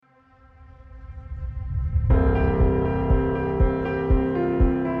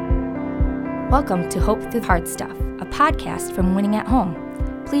Welcome to Hope Through Hard Stuff, a podcast from Winning at Home.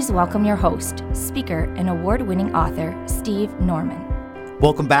 Please welcome your host, speaker, and award-winning author, Steve Norman.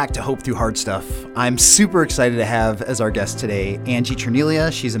 Welcome back to Hope Through Hard Stuff. I'm super excited to have as our guest today Angie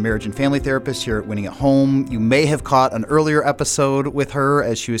Cernelia. She's a marriage and family therapist here at Winning at Home. You may have caught an earlier episode with her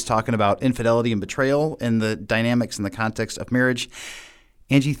as she was talking about infidelity and betrayal and the dynamics in the context of marriage.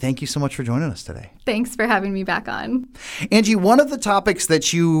 Angie, thank you so much for joining us today. Thanks for having me back on. Angie, one of the topics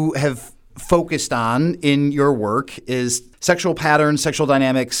that you have focused on in your work is sexual patterns, sexual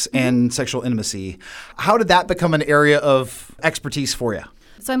dynamics, and sexual intimacy. How did that become an area of expertise for you?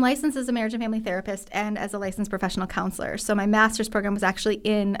 So I'm licensed as a marriage and family therapist and as a licensed professional counselor. So my master's program was actually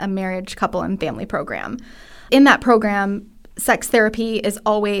in a marriage, couple, and family program. In that program, sex therapy is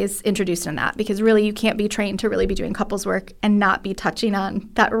always introduced in that because really you can't be trained to really be doing couples work and not be touching on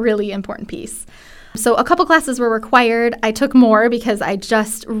that really important piece. So a couple classes were required. I took more because I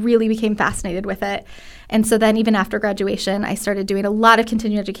just really became fascinated with it. And so then even after graduation, I started doing a lot of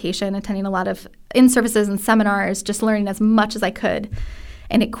continuing education, attending a lot of in-services and seminars, just learning as much as I could.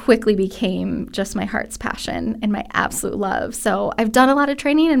 And it quickly became just my heart's passion and my absolute love. So I've done a lot of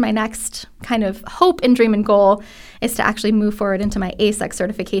training, and my next kind of hope and dream and goal is to actually move forward into my AASECT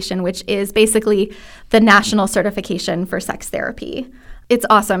certification, which is basically the national certification for sex therapy. It's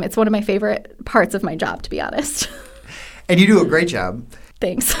awesome. It's one of my favorite parts of my job, to be honest. And you do a great job.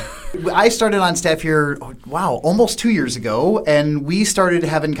 Thanks. I started on staff here, almost 2 years ago, and we started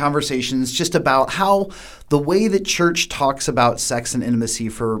having conversations just about how the way that church talks about sex and intimacy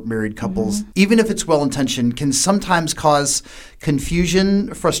for married couples, even if it's well-intentioned, can sometimes cause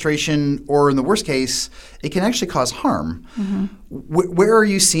confusion, frustration, or in the worst case, it can actually cause harm. Where are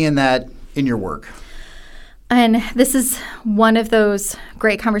you seeing that in your work? And this is one of those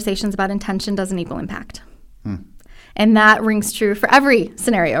great conversations about intention doesn't equal impact. And that rings true for every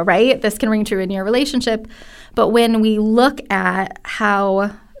scenario, right? This can ring true in your relationship. But when we look at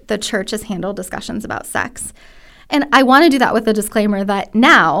how the church has handled discussions about sex, and I want to do that with a disclaimer that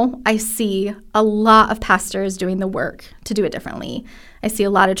now I see a lot of pastors doing the work to do it differently. I see a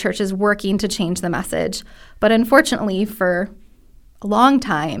lot of churches working to change the message. But unfortunately, for a long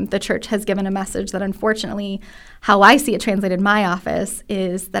time, the church has given a message that unfortunately, how I see it translated in my office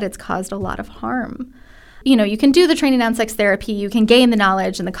is that it's caused a lot of harm. You know, you can do the training on sex therapy, you can gain the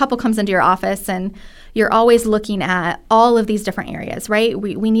knowledge, and the couple comes into your office, and you're always looking at all of these different areas, right?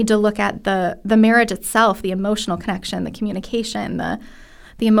 We need to look at the marriage itself, the emotional connection, the communication, the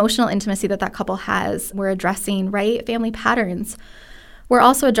emotional intimacy that couple has. We're addressing, right, family patterns. We're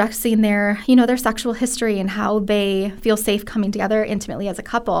also addressing their sexual history and how they feel safe coming together intimately as a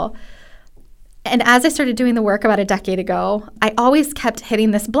couple. And as I started doing the work about a decade ago, I always kept hitting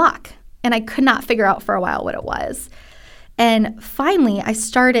this block. And I could not figure out for a while what it was. And finally, I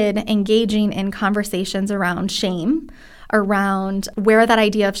started engaging in conversations around shame, around where that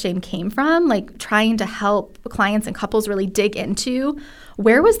idea of shame came from, like trying to help clients and couples really dig into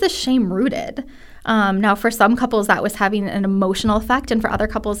where was the shame rooted. Now, for some couples, that was having an emotional effect, and for other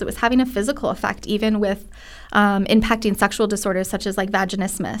couples, it was having a physical effect, even with impacting sexual disorders such as like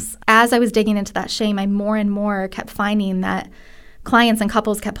vaginismus. As I was digging into that shame, I more and more kept finding that clients and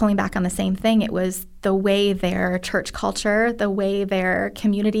couples kept pulling back on the same thing. It was the way their church culture, the way their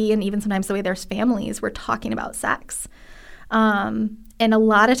community, and even sometimes the way their families were talking about sex. And a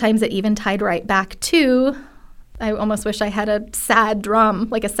lot of times it even tied right back to, I almost wish I had a sad drum,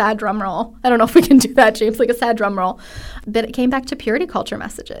 like a sad drum roll. I don't know if we can do that, James, like a sad drum roll. But it came back to purity culture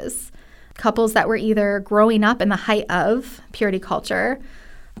messages. Couples that were either growing up in the height of purity culture,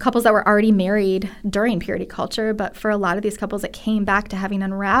 couples that were already married during purity culture, but for a lot of these couples, it came back to having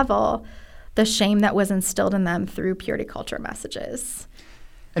unravel the shame that was instilled in them through purity culture messages.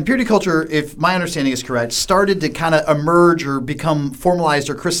 And purity culture, if my understanding is correct, started to kind of emerge or become formalized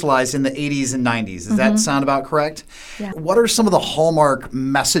or crystallized in the 80s and 90s. Does that sound about correct? Yeah. What are some of the hallmark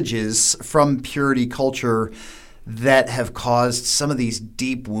messages from purity culture that have caused some of these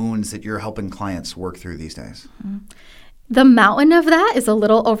deep wounds that you're helping clients work through these days? The mountain of that is a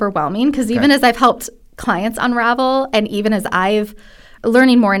little overwhelming because even as I've helped clients unravel, and even as I've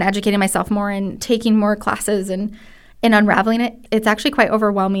learning more and educating myself more and taking more classes and unraveling it, it's actually quite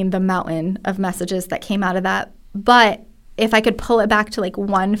overwhelming, the mountain of messages that came out of that. But if I could pull it back to like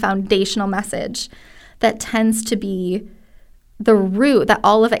one foundational message that tends to be the root that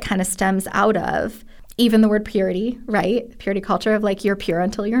all of it kind of stems out of, even the word purity, right? Purity culture of like you're pure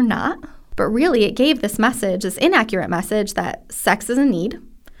until you're not. But really, it gave this message, this inaccurate message that sex is a need,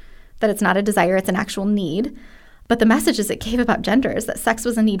 that it's not a desire, it's an actual need. But the messages it gave about gender is that sex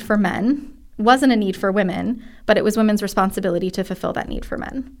was a need for men, wasn't a need for women, but it was women's responsibility to fulfill that need for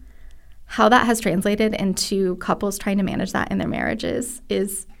men. how that has translated into couples trying to manage that in their marriages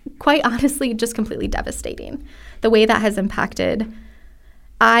is quite honestly just completely devastating. The way that has impacted,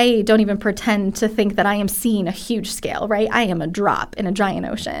 I don't even pretend to think that I am seeing a huge scale, right? I am a drop in a giant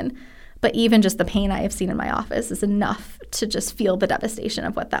ocean. But even just the pain I have seen in my office is enough to just feel the devastation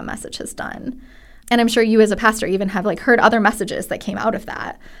of what that message has done. And I'm sure you as a pastor even have like heard other messages that came out of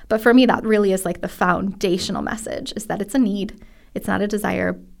that. But for me, that really is like the foundational message, is that it's a need. It's not a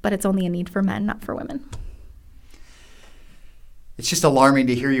desire, but it's only a need for men, not for women. It's just alarming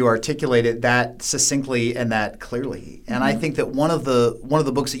to hear you articulate it that succinctly and that clearly. And I think that one of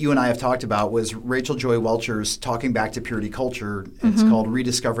the books that you and I have talked about was Rachel Joy Welcher's Talking Back to Purity Culture. It's called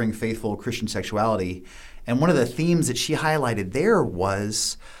Rediscovering Faithful Christian Sexuality. And one of the themes that she highlighted there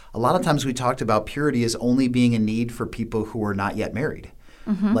was a lot of times we talked about purity as only being a need for people who are not yet married.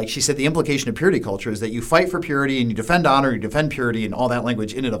 Like she said, the implication of purity culture is that you fight for purity and you defend honor, you defend purity, and all that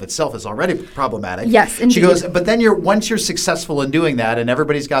language in and of itself is already problematic. Yes, indeed. She goes, but then once you're successful in doing that and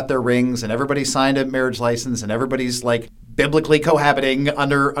everybody's got their rings and everybody's signed a marriage license and everybody's like biblically cohabiting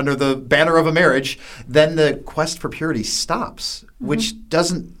under the banner of a marriage, then the quest for purity stops, which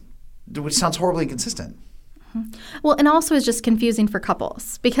sounds horribly inconsistent. Well, and also is just confusing for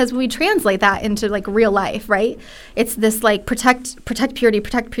couples because we translate that into like real life, right? It's this like protect purity.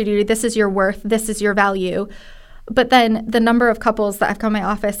 This is your worth. This is your value. But then the number of couples that have come to my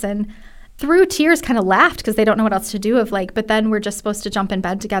office and through tears kind of laughed because they don't know what else to do of like, but then we're just supposed to jump in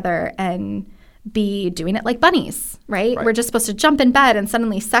bed together and be doing it like bunnies, right? We're just supposed to jump in bed and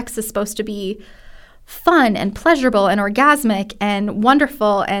suddenly sex is supposed to be fun and pleasurable and orgasmic and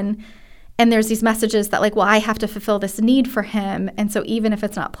wonderful and there's these messages that like, well, I have to fulfill this need for him. And so even if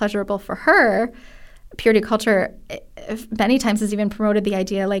it's not pleasurable for her, purity culture many times has even promoted the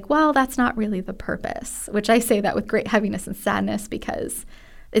idea like, well, that's not really the purpose, which I say that with great heaviness and sadness because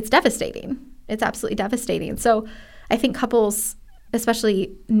it's devastating. It's absolutely devastating. So I think couples,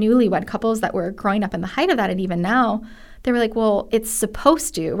 especially newlywed couples that were growing up in the height of that and even now, they were like, well, it's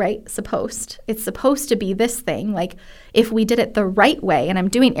supposed to, right? It's supposed to be this thing. Like if we did it the right way, and I'm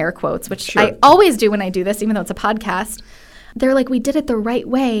doing air quotes, which I always do when I do this, even though it's a podcast. They're like, we did it the right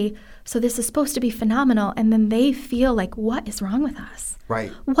way, so this is supposed to be phenomenal. And then they feel like, what is wrong with us?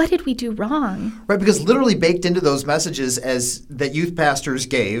 Right. What did we do wrong? Right, because literally baked into those messages as that youth pastors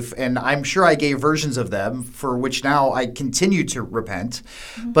gave, and I'm sure I gave versions of them for which now I continue to repent,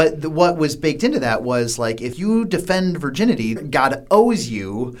 but what was baked into that was like, if you defend virginity, God owes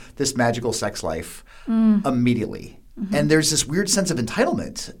you this magical sex life immediately. And there's this weird sense of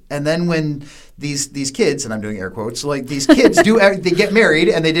entitlement. And then when these kids, and I'm doing air quotes, like these kids they get married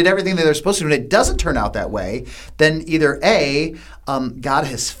and they did everything that they're supposed to do and it doesn't turn out that way, then either A, God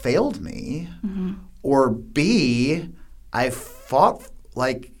has failed me, or B, I fought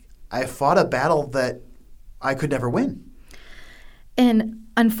a battle that I could never win. And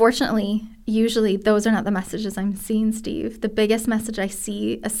unfortunately, usually those are not the messages I'm seeing, Steve. The biggest message I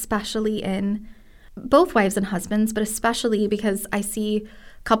see, especially in both wives and husbands, but especially because I see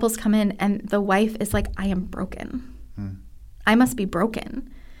couples come in and the wife is like, I am broken. I must be broken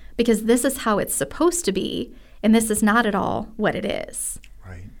because this is how it's supposed to be, and this is not at all what it is.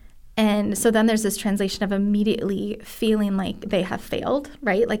 Right. And so then there's this translation of immediately feeling like they have failed,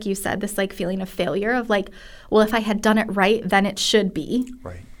 right? Like you said, this like feeling of failure of like, well, if I had done it right, then it should be.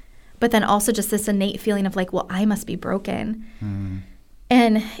 Right. But then also just this innate feeling of like, well, I must be broken.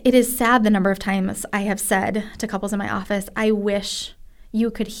 And it is sad the number of times I have said to couples in my office, I wish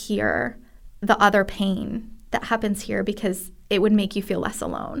you could hear the other pain that happens here because it would make you feel less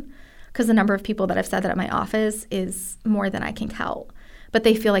alone. Because the number of people that have said that at my office is more than I can count. But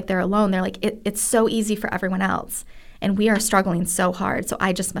they feel like they're alone. They're like, it's so easy for everyone else. And we are struggling so hard, so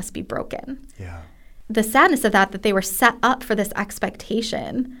I just must be broken. Yeah. The sadness of that they were set up for this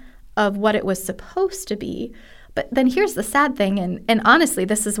expectation of what it was supposed to be. But then here's the sad thing, and honestly,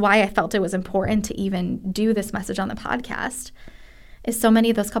 this is why I felt it was important to even do this message on the podcast, is so many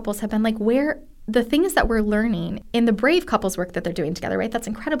of those couples have been like, where the things that we're learning in the brave couples work that they're doing together, right? That's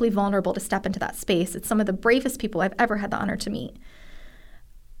incredibly vulnerable to step into that space. It's some of the bravest people I've ever had the honor to meet.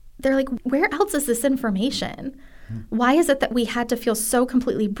 They're like, where else is this information? Why is it that we had to feel so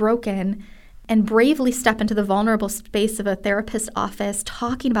completely broken and bravely step into the vulnerable space of a therapist's office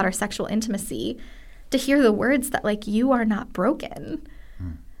talking about our sexual intimacy to hear the words that like, you are not broken?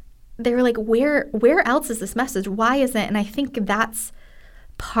 They were like, where else is this message? Why isn't it? And I think that's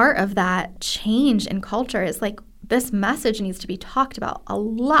part of that change in culture is like, this message needs to be talked about a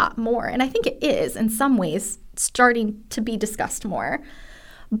lot more. And I think it is in some ways starting to be discussed more,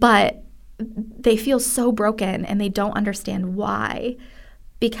 but they feel so broken and they don't understand why.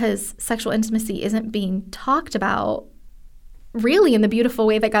 because sexual intimacy isn't being talked about really in the beautiful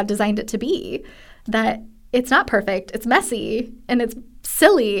way that God designed it to be, that it's not perfect, it's messy, and it's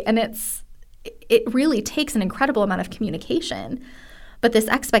silly, and it really takes an incredible amount of communication. But this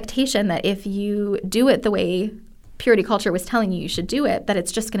expectation that if you do it the way purity culture was telling you should do it, that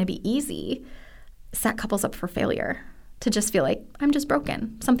it's just going to be easy, set couples up for failure, to just feel like, I'm just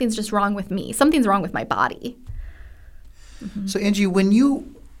broken. Something's just wrong with me. Something's wrong with my body. Mm-hmm. So Angie, when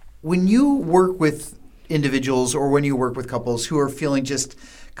you work with individuals or when you work with couples who are feeling just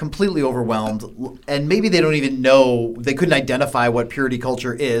completely overwhelmed, and maybe they don't even know, they couldn't identify what purity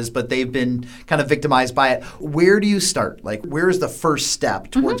culture is, but they've been kind of victimized by it, where do you start? Like, where is the first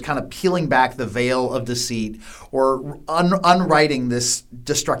step towards kind of peeling back the veil of deceit or unwriting this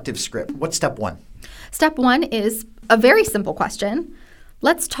destructive script? What's step one? Step one is a very simple question.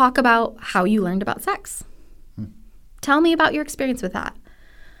 Let's talk about how you learned about sex. Tell me about your experience with that.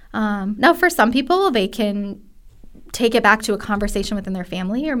 Now, for some people, they can take it back to a conversation within their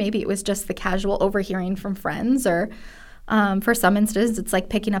family, or maybe it was just the casual overhearing from friends, or for some instances, it's like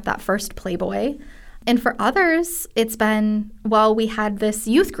picking up that first Playboy. And for others, it's been, well, we had this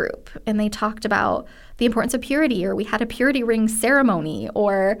youth group and they talked about the importance of purity, or we had a purity ring ceremony,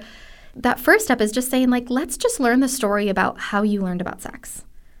 or that first step is just saying, like, let's just learn the story about how you learned about sex.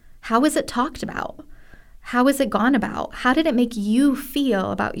 How is it talked about? How is it gone about? How did it make you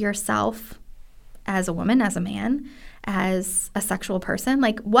feel about yourself as a woman, as a man, as a sexual person?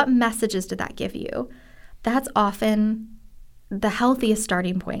 Like, what messages did that give you? That's often the healthiest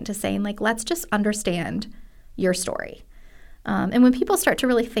starting point to saying, like, let's just understand your story. And when people start to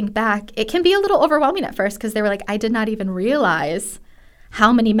really think back, it can be a little overwhelming at first because they were like, I did not even realize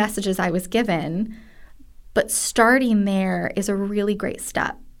how many messages I was given. But starting there is a really great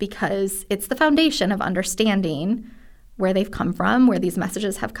step because it's the foundation of understanding where they've come from, where these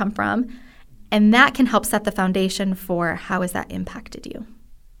messages have come from. And that can help set the foundation for how has that impacted you?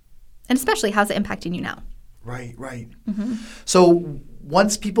 And especially, how's it impacting you now? Right. Mm-hmm. So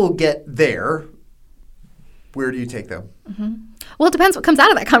once people get there, where do you take them? Mm-hmm. Well, it depends what comes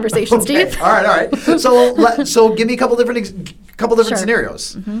out of that conversation, okay. Steve. All right. So give me a couple different Sure.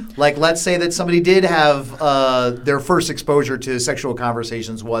 scenarios. Mm-hmm. Like, let's say that somebody did have their first exposure to sexual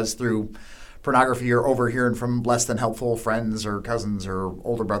conversations was through pornography or overhearing from less than helpful friends or cousins or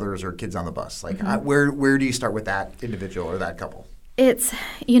older brothers or kids on the bus. Like, where do you start with that individual or that couple? It's,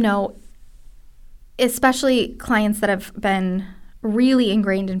 especially clients that have been really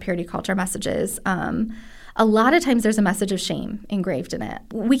ingrained in purity culture messages, a lot of times there's a message of shame engraved in it.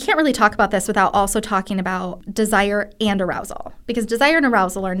 We can't really talk about this without also talking about desire and arousal, because desire and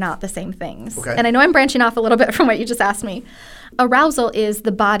arousal are not the same things. Okay. And I know I'm branching off a little bit from what you just asked me. Arousal is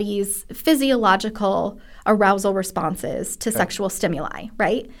the body's physiological arousal responses to sexual stimuli,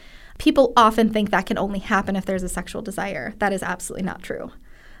 right? People often think that can only happen if there's a sexual desire. That is absolutely not true.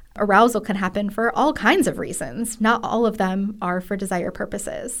 Arousal can happen for all kinds of reasons. Not all of them are for desire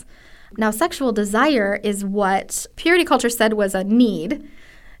purposes. Now, sexual desire is what purity culture said was a need.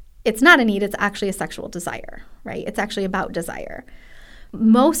 It's not a need, it's actually a sexual desire, right? It's actually about desire.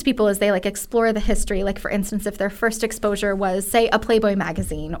 Most people, as they explore the history, for instance, if their first exposure was, say, a Playboy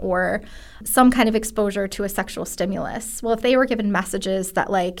magazine or some kind of exposure to a sexual stimulus, well, if they were given messages that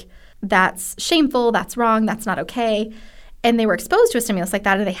that's shameful, that's wrong, that's not okay, and they were exposed to a stimulus like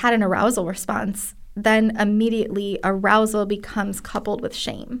that and they had an arousal response, then immediately arousal becomes coupled with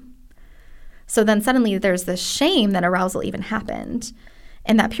shame. So then suddenly there's this shame that arousal even happened.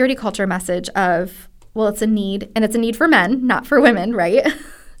 And that purity culture message of, well, it's a need, and it's a need for men, not for women, right?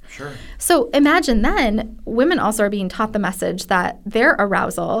 Sure. So imagine then women also are being taught the message that their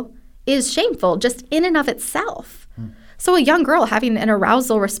arousal is shameful just in and of itself. So a young girl having an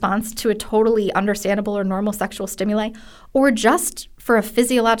arousal response to a totally understandable or normal sexual stimuli, or just for a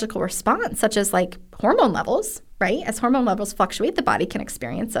physiological response, such as hormone levels, right? As hormone levels fluctuate, the body can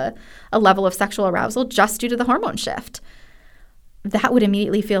experience a level of sexual arousal just due to the hormone shift. That would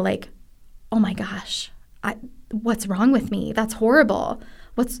immediately feel like, oh my gosh, what's wrong with me? That's horrible.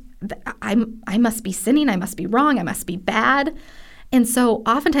 I must be sinning. I must be wrong. I must be bad. And so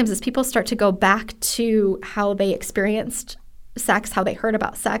oftentimes as people start to go back to how they experienced sex, how they heard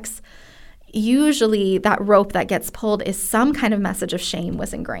about sex, usually that rope that gets pulled is some kind of message of shame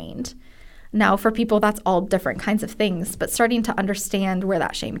was ingrained. Now, for people, that's all different kinds of things, but starting to understand where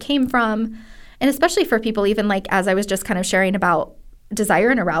that shame came from, and especially for people, even as I was just kind of sharing about desire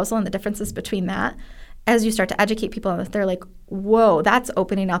and arousal and the differences between that, as you start to educate people on it, they're like, whoa, that's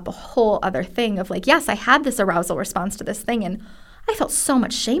opening up a whole other thing of yes, I had this arousal response to this thing, and I felt so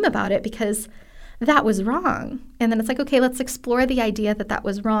much shame about it because that was wrong. And then it's like, okay, let's explore the idea that that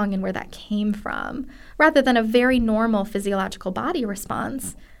was wrong and where that came from, rather than a very normal physiological body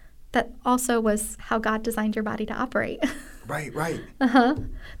response that also was how God designed your body to operate. Right.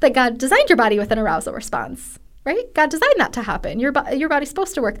 That God designed your body with an arousal response, right? God designed that to happen. Your body's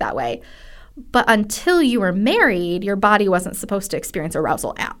supposed to work that way. But until you were married, your body wasn't supposed to experience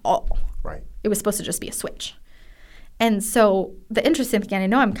arousal at all. Right. It was supposed to just be a switch. And so the interesting thing, I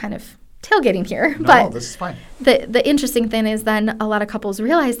know I'm kind of tailgating here, but this is fine. The interesting thing is then a lot of couples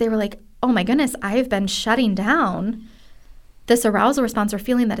realized, they were like, oh my goodness, I've been shutting down this arousal response or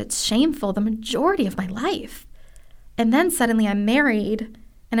feeling that it's shameful the majority of my life. And then suddenly I'm married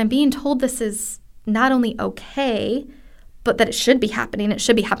and I'm being told this is not only okay, but that it should be happening. It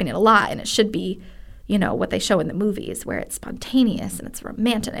should be happening a lot, and it should be, you know, what they show in the movies where it's spontaneous and it's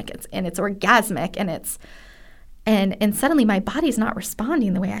romantic and it's orgasmic and suddenly my body's not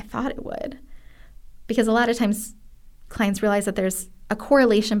responding the way I thought it would. Because a lot of times clients realize that there's a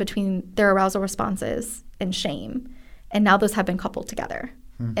correlation between their arousal responses and shame, and now those have been coupled together.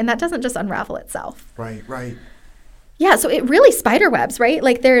 And that doesn't just unravel itself. Right. Yeah, so it really spiderwebs, right?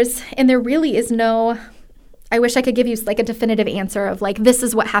 Like there really is no, I wish I could give you like a definitive answer of like, this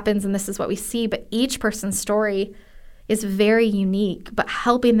is what happens and this is what we see, but each person's story is very unique. But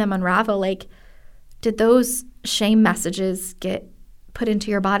helping them unravel, like, did those shame messages get put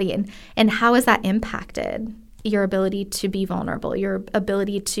into your body, and how has that impacted your ability to be vulnerable, your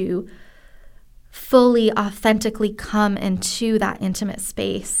ability to fully, authentically come into that intimate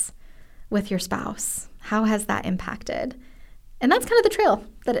space with your spouse? How has that impacted? And that's kind of the trail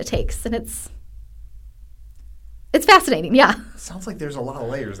that it takes, and it's fascinating, yeah. Sounds like there's a lot of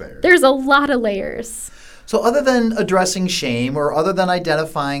layers there. There's a lot of layers. So other than addressing shame or other than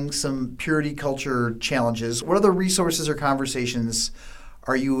identifying some purity culture challenges, what other resources or conversations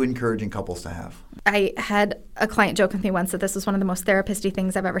are you encouraging couples to have? I had a client joke with me once that this was one of the most therapist-y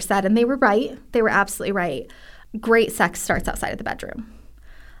things I've ever said, and they were right. They were absolutely right. Great sex starts outside of the bedroom.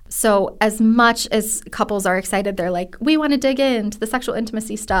 So as much as couples are excited, they're like, we want to dig into the sexual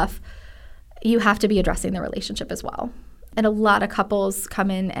intimacy stuff, you have to be addressing the relationship as well. And a lot of couples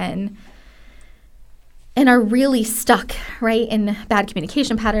come in and are really stuck, right, in bad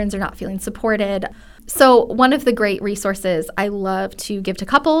communication patterns or not feeling supported. So one of the great resources I love to give to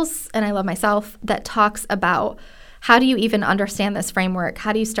couples, and I love myself, that talks about how do you even understand this framework?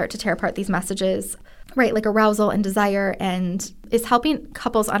 How do you start to tear apart these messages, right, like arousal and desire, and is helping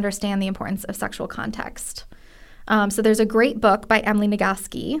couples understand the importance of sexual context. So there's a great book by Emily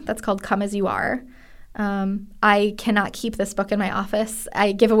Nagoski that's called Come As You Are. I cannot keep this book in my office.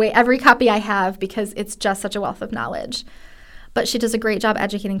 I give away every copy I have because it's just such a wealth of knowledge. But she does a great job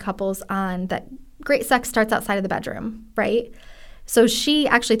educating couples on that great sex starts outside of the bedroom, right? So she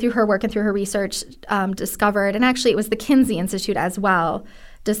actually, through her work and through her research, discovered, and actually it was the Kinsey Institute as well,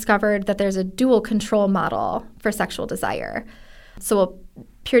 discovered that there's a dual control model for sexual desire. So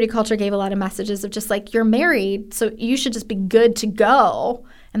purity culture gave a lot of messages of just like, you're married, so you should just be good to go.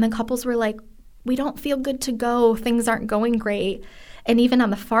 And then couples were like, we don't feel good to go. Things aren't going great. And even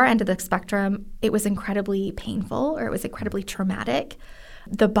on the far end of the spectrum, it was incredibly painful or it was incredibly traumatic.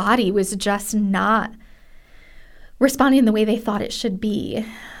 The body was just not responding the way they thought it should be.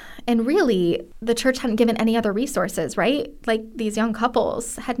 And really, the church hadn't given any other resources, right? Like these young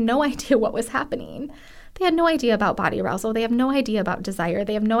couples had no idea what was happening. They had no idea about body arousal. They have no idea about desire.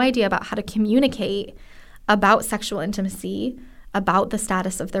 They have no idea about how to communicate about sexual intimacy, about the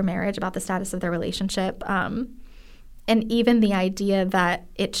status of their marriage, about the status of their relationship, and even the idea that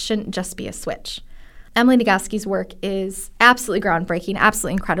it shouldn't just be a switch. Emily Nagoski's work is absolutely groundbreaking,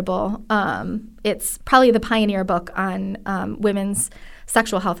 absolutely incredible. It's probably the pioneer book on women's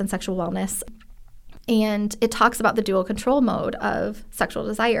sexual health and sexual wellness. And it talks about the dual control mode of sexual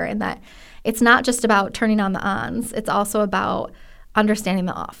desire, and that it's not just about turning on the ons, it's also about understanding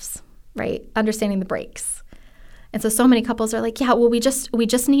the offs, right? Understanding the breaks. And so many couples are like, yeah, well, we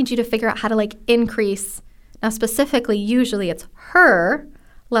just need you to figure out how to like increase. Now, specifically, usually it's her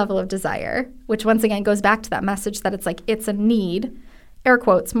level of desire, which once again goes back to that message that it's like, it's a need, air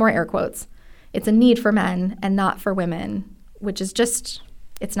quotes, more air quotes. It's a need for men and not for women, which is just,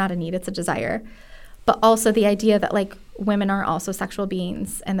 it's not a need, it's a desire. But also the idea that like women are also sexual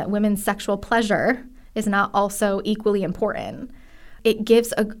beings and that women's sexual pleasure is not also equally important. It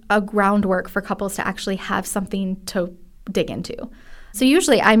gives a groundwork for couples to actually have something to dig into. So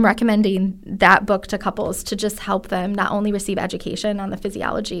usually I'm recommending that book to couples to just help them not only receive education on the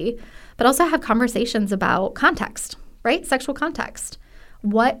physiology, but also have conversations about context, right? Sexual context.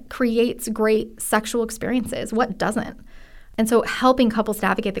 What creates great sexual experiences? What doesn't? And so helping couples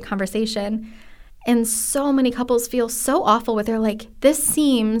navigate the conversation And so many couples feel so awful with, they're like, this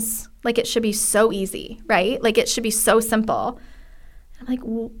seems like it should be so easy, right? Like it should be so simple. I'm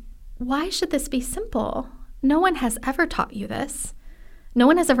like, why should this be simple? No one has ever taught you this. No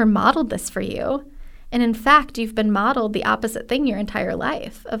one has ever modeled this for you. And in fact, you've been modeled the opposite thing your entire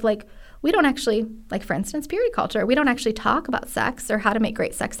life of like, we don't actually, like for instance, purity culture, we don't actually talk about sex or how to make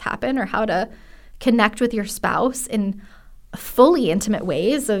great sex happen or how to connect with your spouse in fully intimate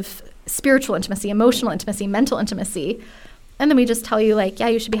ways of spiritual intimacy, emotional intimacy, mental intimacy. And then we just tell you like, yeah,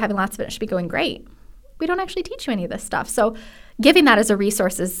 you should be having lots of it. It should be going great. We don't actually teach you any of this stuff. So giving that as a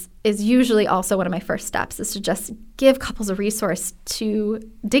resource is usually also one of my first steps, is to just give couples a resource to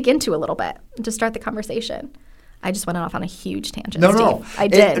dig into a little bit and to start the conversation. I just went off on a huge tangent, Steve. No. I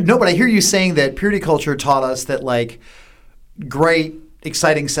did. But I hear you saying that purity culture taught us that like great,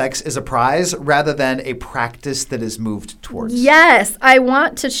 exciting sex is a prize rather than a practice that is moved towards. Yes, I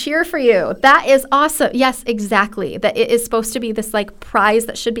want to cheer for you. That is awesome. Yes, exactly. That it is supposed to be this like prize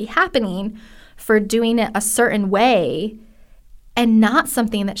that should be happening for doing it a certain way, and not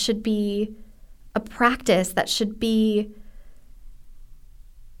something that should be a practice, that should be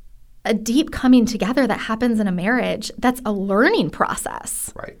a deep coming together that happens in a marriage. That's a learning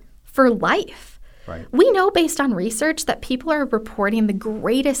process for life. Right. We know based on research that people are reporting the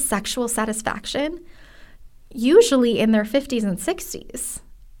greatest sexual satisfaction usually in their 50s and 60s.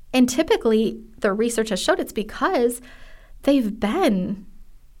 And typically the research has showed it's because they've been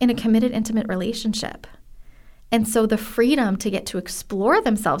in a committed, intimate relationship. And so the freedom to get to explore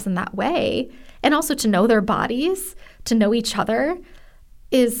themselves in that way, and also to know their bodies, to know each other,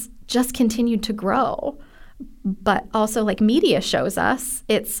 is just continued to grow. But also, like media shows us,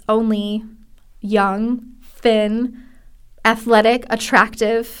 it's only young, thin, athletic,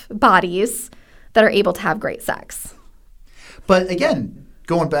 attractive bodies that are able to have great sex. But again,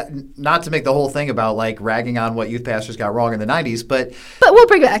 going back, not to make the whole thing about like ragging on what youth pastors got wrong in the 90s, but we'll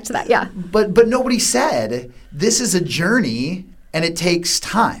bring it back to that, yeah. But nobody said this is a journey and it takes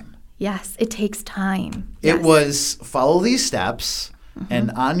time. Yes, it takes time. It yes. was follow these steps,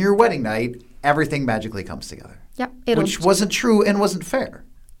 and on your wedding night, everything magically comes together. Yep. Which wasn't true and wasn't fair.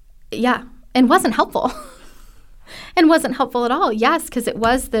 Yeah, and wasn't helpful. And wasn't helpful at all. Yes, because it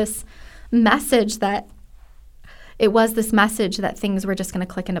was this message that things were just going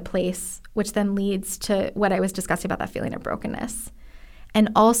to click into place, which then leads to what I was discussing about that feeling of brokenness. And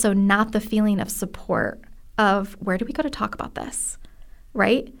also not the feeling of support of where do we go to talk about this,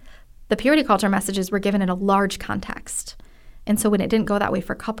 right? The purity culture messages were given in a large context. And so when it didn't go that way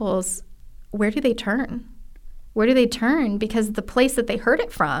for couples, where do they turn? Where do they turn? Because the place that they heard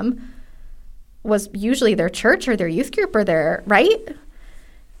it from was usually their church or their youth group or their, right?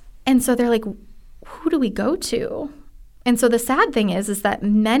 And so they're like, who do we go to? And so the sad thing is that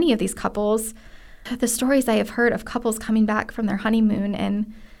many of these couples, the stories I have heard of couples coming back from their honeymoon,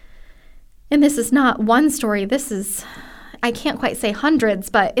 and this is not one story, this is, I can't quite say hundreds,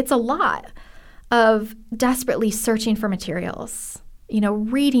 but it's a lot of desperately searching for materials,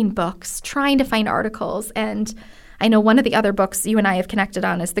 reading books, trying to find articles. And I know one of the other books you and I have connected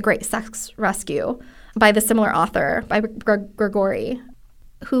on is The Great Sex Rescue by the similar author, by Gregory,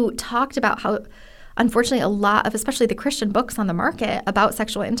 who talked about how, unfortunately, a lot of, especially the Christian books on the market about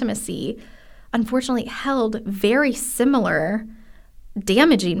sexual intimacy, unfortunately held very similar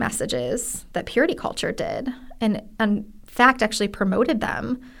damaging messages that purity culture did, and in fact actually promoted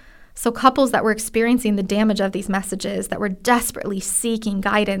them. So couples that were experiencing the damage of these messages, that were desperately seeking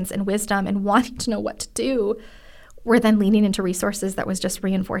guidance and wisdom and wanting to know what to do, were then leaning into resources that was just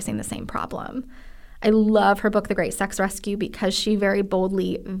reinforcing the same problem. I love her book, The Great Sex Rescue, because she very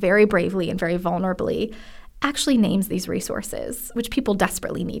boldly, very bravely, and very vulnerably actually names these resources, which people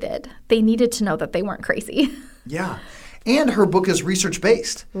desperately needed. They needed to know that they weren't crazy. Yeah. And her book is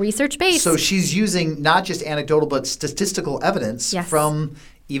research-based. Research-based. So she's using not just anecdotal but statistical evidence from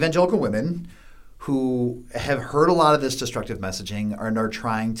evangelical women who have heard a lot of this destructive messaging and are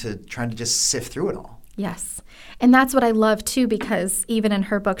trying to just sift through it all. Yes. And that's what I love too, because even in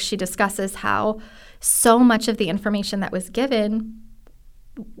her book she discusses how so much of the information that was given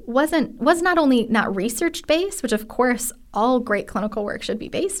was not only not research-based, which of course all great clinical work should be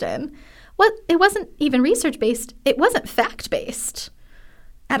based in. It wasn't even research-based. It wasn't fact-based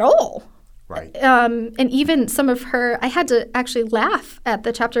at all. Right. And even some of her, I had to actually laugh at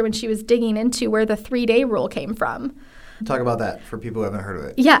the chapter when she was digging into where the 3-day rule came from. Talk about that for people who haven't heard of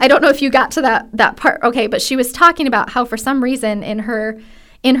it. Yeah, I don't know if you got to that part. Okay, but she was talking about how for some reason in her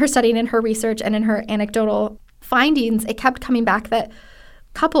study and in her research and in her anecdotal findings, it kept coming back that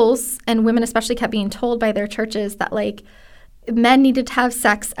couples and women especially kept being told by their churches that like men needed to have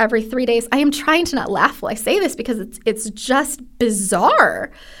sex every 3 days. I am trying to not laugh while I say this because it's just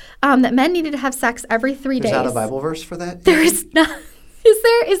bizarre that men needed to have sex every 3 days. Is that a Bible verse for that? There is not.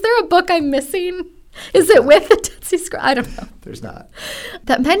 Is there a book I'm missing? Is it with the Dead Sea Scrolls? I don't know. There's not.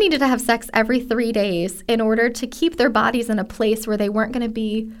 That men needed to have sex every 3 days in order to keep their bodies in a place where they weren't going to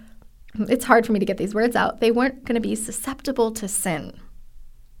be, it's hard for me to get these words out, they weren't going to be susceptible to sin.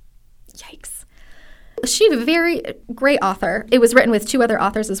 Yikes. She's a very great author. It was written with 2 other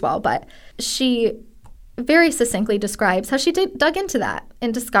authors as well, but she very succinctly describes how she dug into that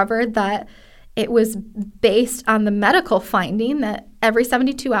and discovered that it was based on the medical finding that every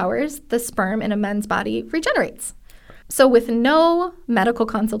 72 hours, the sperm in a man's body regenerates. So with no medical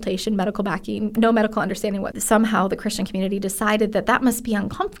consultation, medical backing, no medical understanding, somehow the Christian community decided that must be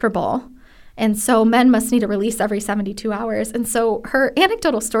uncomfortable. And so men must need a release every 72 hours. And so her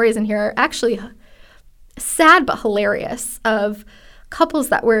anecdotal stories in here are actually sad but hilarious of couples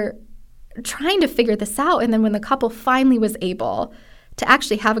that were trying to figure this out. And then when the couple finally was able to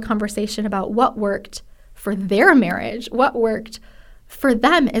actually have a conversation about what worked for their marriage, what worked for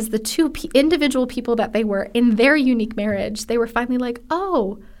them as the 2 individual people that they were in their unique marriage, they were finally like,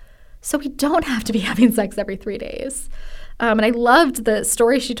 oh, so we don't have to be having sex every 3 days. And I loved the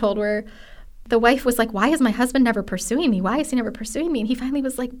story she told where the wife was like, why is my husband never pursuing me? Why is he never pursuing me? And he finally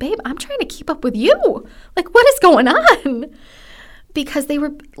was like, babe, I'm trying to keep up with you. Like, what is going on? Because they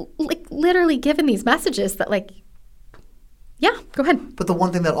were like literally given these messages that like, yeah, go ahead. But the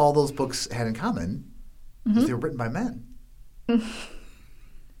one thing that all those books had in common is they were written by men.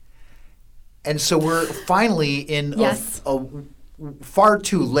 And so we're finally in a far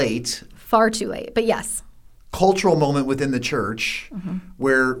too late. Far too late, but yes. Cultural moment within the church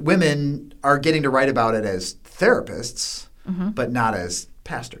where women are getting to write about it as therapists, but not as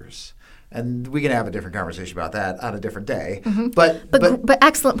pastors. And we can have a different conversation about that on a different day. But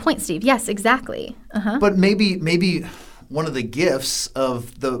excellent point, Steve. Yes, exactly. But maybe one of the gifts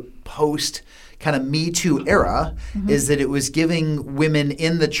of the post kind of Me Too era is that it was giving women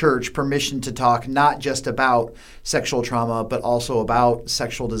in the church permission to talk not just about sexual trauma, but also about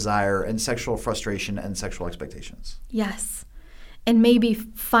sexual desire and sexual frustration and sexual expectations. Yes. And maybe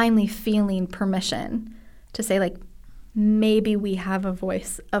finally feeling permission to say, like, maybe we have a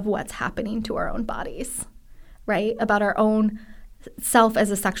voice of what's happening to our own bodies, right? About our own self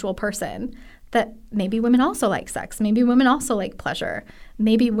as a sexual person. That maybe women also like sex. Maybe women also like pleasure.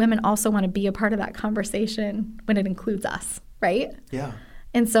 Maybe women also want to be a part of that conversation when it includes us, right? Yeah.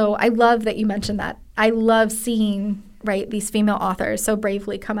 And so I love that you mentioned that. I love seeing, right, these female authors so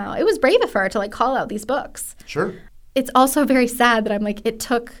bravely come out. It was brave of her to like call out these books. Sure. It's also very sad that I'm like, it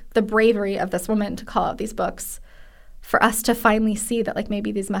took the bravery of this woman to call out these books for us to finally see that like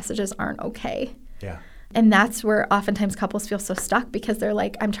maybe these messages aren't okay. Yeah. And that's where oftentimes couples feel so stuck because they're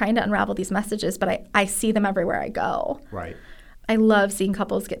like, I'm trying to unravel these messages, but I see them everywhere I go. Right. I love seeing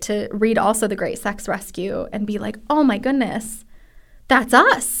couples get to read also The Great Sex Rescue and be like, oh my goodness, that's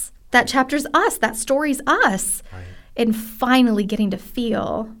us. That chapter's us. That story's us. Right. And finally getting to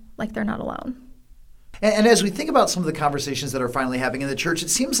feel like they're not alone. And as we think about some of the conversations that are finally happening in the church, it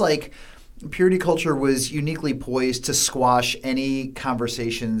seems like purity culture was uniquely poised to squash any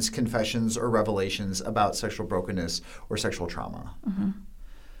conversations, confessions, or revelations about sexual brokenness or sexual trauma.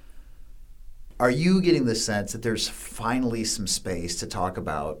 Are you getting the sense that there's finally some space to talk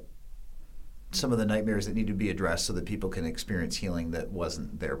about some of the nightmares that need to be addressed so that people can experience healing that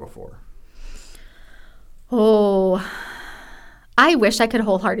wasn't there before? Oh, I wish I could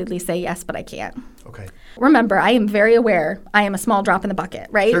wholeheartedly say yes, but I can't. Okay. Remember, I am very aware I am a small drop in the bucket,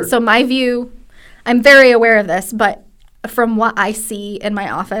 right? Sure. So my view, I'm very aware of this, but from what I see in my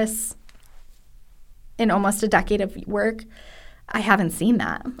office in almost a decade of work, I haven't seen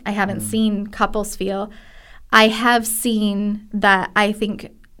that. I haven't seen couples feel. I have seen that I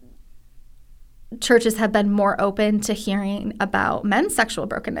think churches have been more open to hearing about men's sexual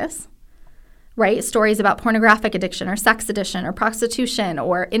brokenness. Right? Stories about pornographic addiction or sex addiction or prostitution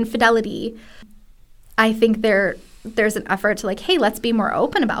or infidelity. I think there's an effort to like, hey, let's be more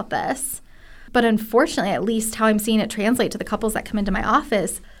open about this. But unfortunately, at least how I'm seeing it translate to the couples that come into my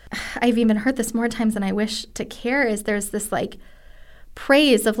office, I've even heard this more times than I wish to care, is there's this like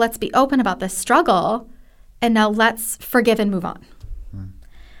praise of let's be open about this struggle and now let's forgive and move on.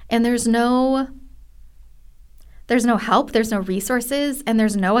 And there's no help, there's no resources, and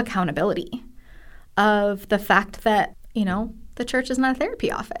there's no accountability of the fact that, you know, the church is not a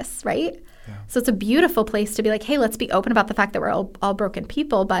therapy office, right? Yeah. So it's a beautiful place to be like, hey, let's be open about the fact that we're all broken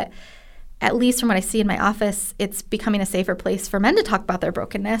people. But at least from what I see in my office, it's becoming a safer place for men to talk about their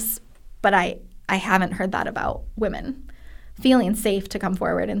brokenness. But I haven't heard that about women feeling safe to come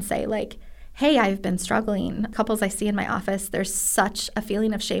forward and say, like, hey, I've been struggling. Couples I see in my office, there's such a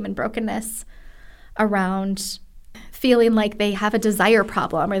feeling of shame and brokenness around feeling like they have a desire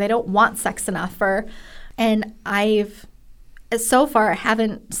problem or they don't want sex enough. And I've, so far, I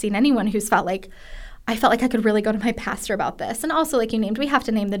haven't seen anyone who's felt like, I felt like I could really go to my pastor about this. And also, like you named, we have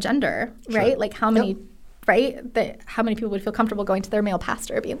to name the gender, right? Sure. Like how many, right? How many people would feel comfortable going to their male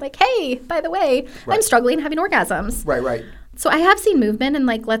pastor being like, hey, by the way, I'm struggling having orgasms. Right. So I have seen movement and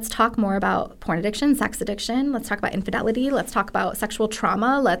like, let's talk more about porn addiction, sex addiction. Let's talk about infidelity. Let's talk about sexual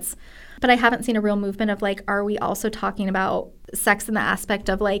trauma. But I haven't seen a real movement of like, are we also talking about sex in the aspect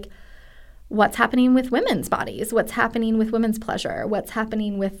of like, what's happening with women's bodies? What's happening with women's pleasure? What's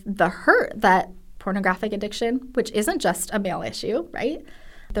happening with the hurt that pornographic addiction, which isn't just a male issue, right?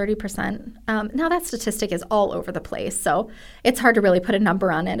 30%. Now that statistic is all over the place, so it's hard to really put a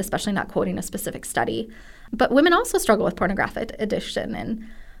number on it, especially not quoting a specific study. But women also struggle with pornographic addiction, and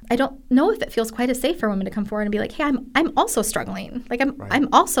I don't know if it feels quite as safe for women to come forward and be like, hey, I'm also struggling. Like I'm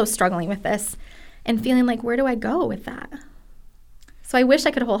also struggling with this, and feeling like, where do I go with that? So I wish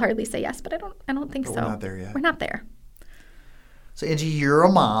I could wholeheartedly say yes, but I don't think so. We're not there yet. We're not there. So Angie, you're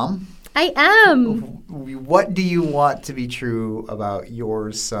a mom. I am. What do you want to be true about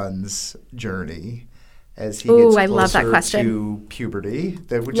your son's journey as he Ooh, gets I love that closer question. to puberty?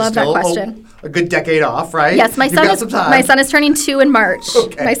 Which Love is still that question. a good decade off, right? Yes, my son is turning 2 in March.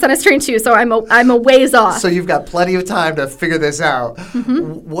 Okay. My son is turning 2, so I'm a ways off. So you've got plenty of time to figure this out.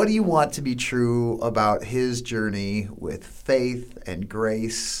 Mm-hmm. What do you want to be true about his journey with faith and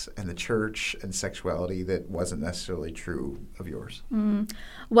grace and the church and sexuality that wasn't necessarily true of yours?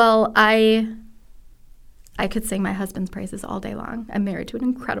 Well, I could sing my husband's praises all day long. I'm married to an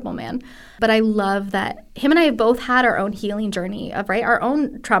incredible man. But I love that him and I have both had our own healing journey of, right, our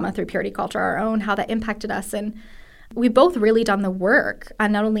own trauma through purity culture, our own, how that impacted us. And we both really done the work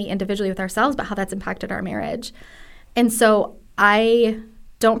on not only individually with ourselves, but how that's impacted our marriage. And so I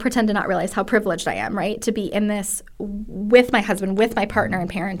don't pretend to not realize how privileged I am, right, to be in this with my husband, with my partner in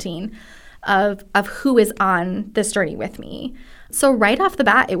parenting of who is on this journey with me. So right off the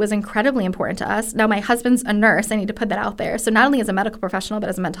bat, it was incredibly important to us. Now, my husband's a nurse. I need to put that out there. So not only as a medical professional, but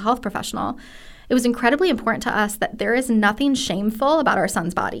as a mental health professional, it was incredibly important to us that there is nothing shameful about our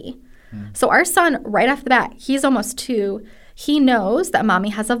son's body. So our son, right off the bat, he's almost 2. He knows that mommy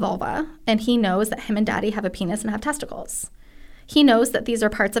has a vulva, and he knows that him and daddy have a penis and have testicles. He knows that these are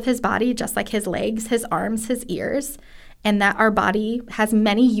parts of his body, just like his legs, his arms, his ears, and that our body has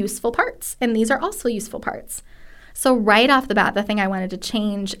many useful parts, and these are also useful parts. So right off the bat, the thing I wanted to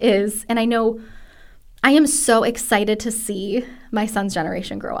change is, and I know I am so excited to see my son's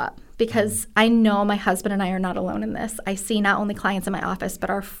generation grow up because I know my husband and I are not alone in this. I see not only clients in my office, but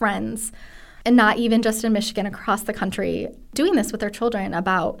our friends, and not even just in Michigan, across the country, doing this with their children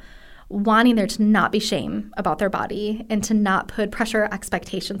about wanting there to not be shame about their body and to not put pressure or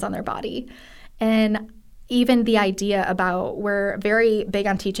expectations on their body. And even the idea about, we're very big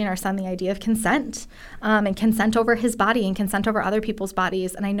on teaching our son the idea of consent and consent over his body and consent over other people's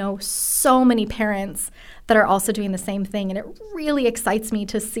bodies. And I know so many parents that are also doing the same thing. And it really excites me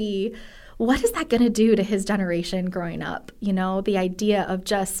to see, what is that going to do to his generation growing up? You know, the idea of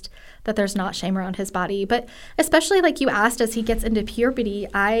just that there's not shame around his body. But especially like you asked, as he gets into puberty,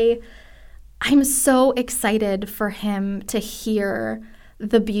 I'm so excited for him to hear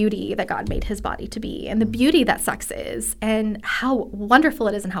the beauty that God made his body to be and the beauty that sex is and how wonderful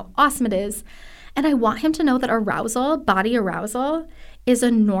it is and how awesome it is. And I want him to know that arousal, body arousal, is a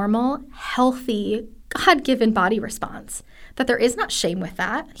normal, healthy, God-given body response, that there is not shame with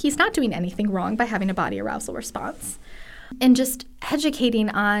that. He's not doing anything wrong by having a body arousal response. And just educating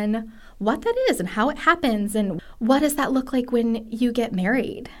on what that is and how it happens and what does that look like when you get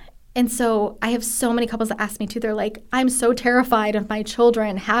married. And so I have so many couples that ask me too, they're like, I'm so terrified of my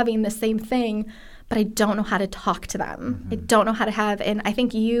children having the same thing, but I don't know how to talk to them. I don't know how to have, and I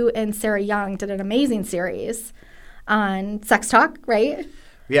think you and Sarah Young did an amazing series on sex talk, right?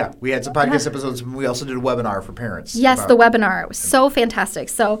 Yeah, we had some podcast episodes. We also did a webinar for parents. Yes, the webinar. It was so fantastic.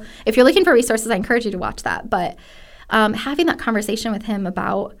 So if you're looking for resources, I encourage you to watch that. But having that conversation with him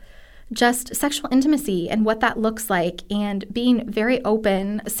about just sexual intimacy and what that looks like and being very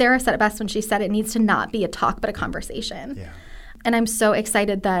open. Sarah said it best when she said it needs to not be a talk but a conversation. Yeah. And I'm so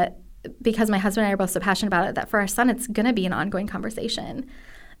excited that because my husband and I are both so passionate about it, that for our son it's going to be an ongoing conversation.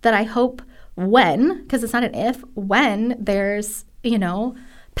 That I hope when, because it's not an if, when there's, you know,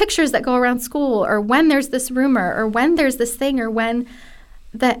 pictures that go around school or when there's this rumor or when there's this thing or when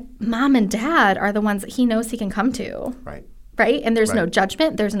that mom and dad are the ones that he knows he can come to. Right? And there's no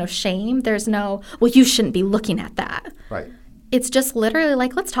judgment. There's no shame. There's no, well, you shouldn't be looking at that. Right. it's just literally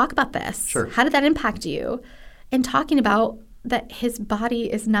like, let's talk about this. Sure. How did that impact you? And talking about that his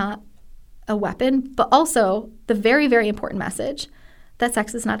body is not a weapon, but also the very, very important message that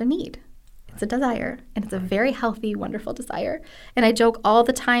sex is not a need. It's a desire, and it's a very healthy, wonderful desire. And I joke all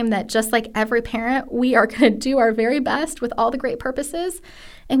the time that just like every parent, we are going to do our very best with all the great purposes,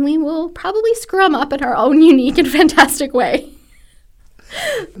 and we will probably screw them up in our own unique and fantastic way.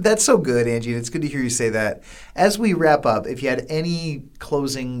 That's so good, Angie. It's good to hear you say that. As we wrap up, if you had any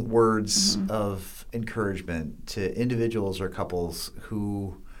closing words of encouragement to individuals or couples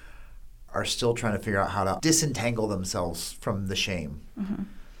who are still trying to figure out how to disentangle themselves from the shame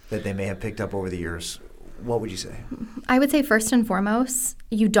that they may have picked up over the years, what would you say? I would say first and foremost,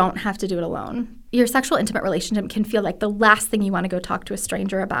 you don't have to do it alone. Your sexual intimate relationship can feel like the last thing you want to go talk to a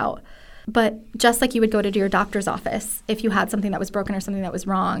stranger about. But just like you would go to your doctor's office if you had something that was broken or something that was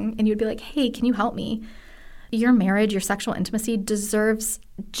wrong, and you'd be like, hey, can you help me? Your marriage, your sexual intimacy deserves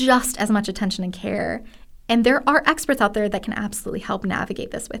just as much attention and care. And there are experts out there that can absolutely help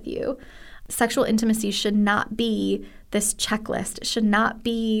navigate this with you. Sexual intimacy should not be this checklist. It should not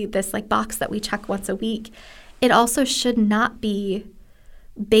be this like box that we check once a week. It also should not be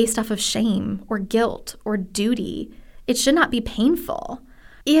based off of shame or guilt or duty. It should not be painful.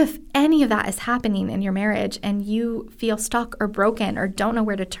 If any of that is happening in your marriage and you feel stuck or broken or don't know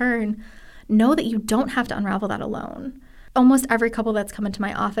where to turn, know that you don't have to unravel that alone. Almost every couple that's come into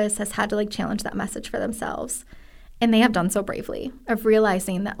my office has had to like challenge that message for themselves. And they have done so bravely, of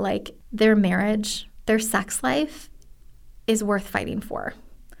realizing that like their marriage, their sex life is worth fighting for.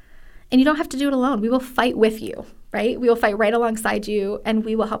 And you don't have to do it alone. We will fight with you, right? We will fight right alongside you, and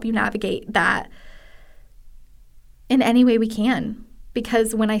we will help you navigate that in any way we can.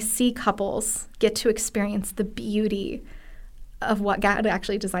 Because when I see couples get to experience the beauty of what God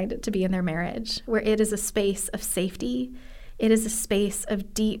actually designed it to be in their marriage, where it is a space of safety, it is a space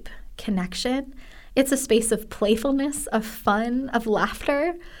of deep connection, it's a space of playfulness, of fun, of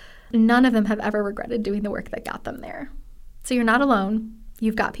laughter, none of them have ever regretted doing the work that got them there. So you're not alone.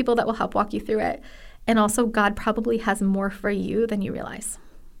 You've got people that will help walk you through it. And also, God probably has more for you than you realize.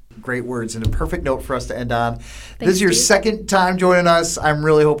 Great words and a perfect note for us to end on. Thanks, this is your Steve. second time joining us. I'm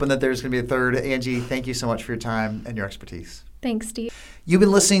really hoping that there's going to be a third. Angie, thank you so much for your time and your expertise. Thanks, Steve. You've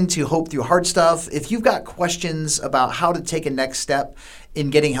been listening to Hope Through Hard Stuff. If you've got questions about how to take a next step in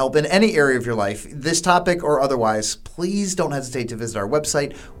getting help in any area of your life, this topic or otherwise, please don't hesitate to visit our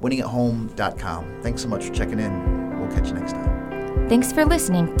website, winningathome.com. Thanks so much for checking in. We'll catch you next time. Thanks for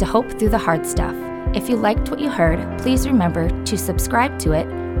listening to Hope Through the Hard Stuff. If you liked what you heard, please remember to subscribe to it,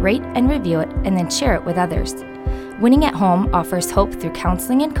 rate and review it, and then share it with others. Winning at Home offers hope through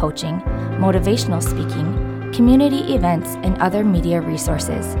counseling and coaching, motivational speaking, community events, and other media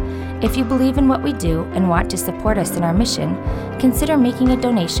resources. If you believe in what we do and want to support us in our mission, consider making a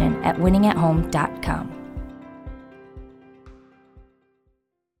donation at winningathome.com.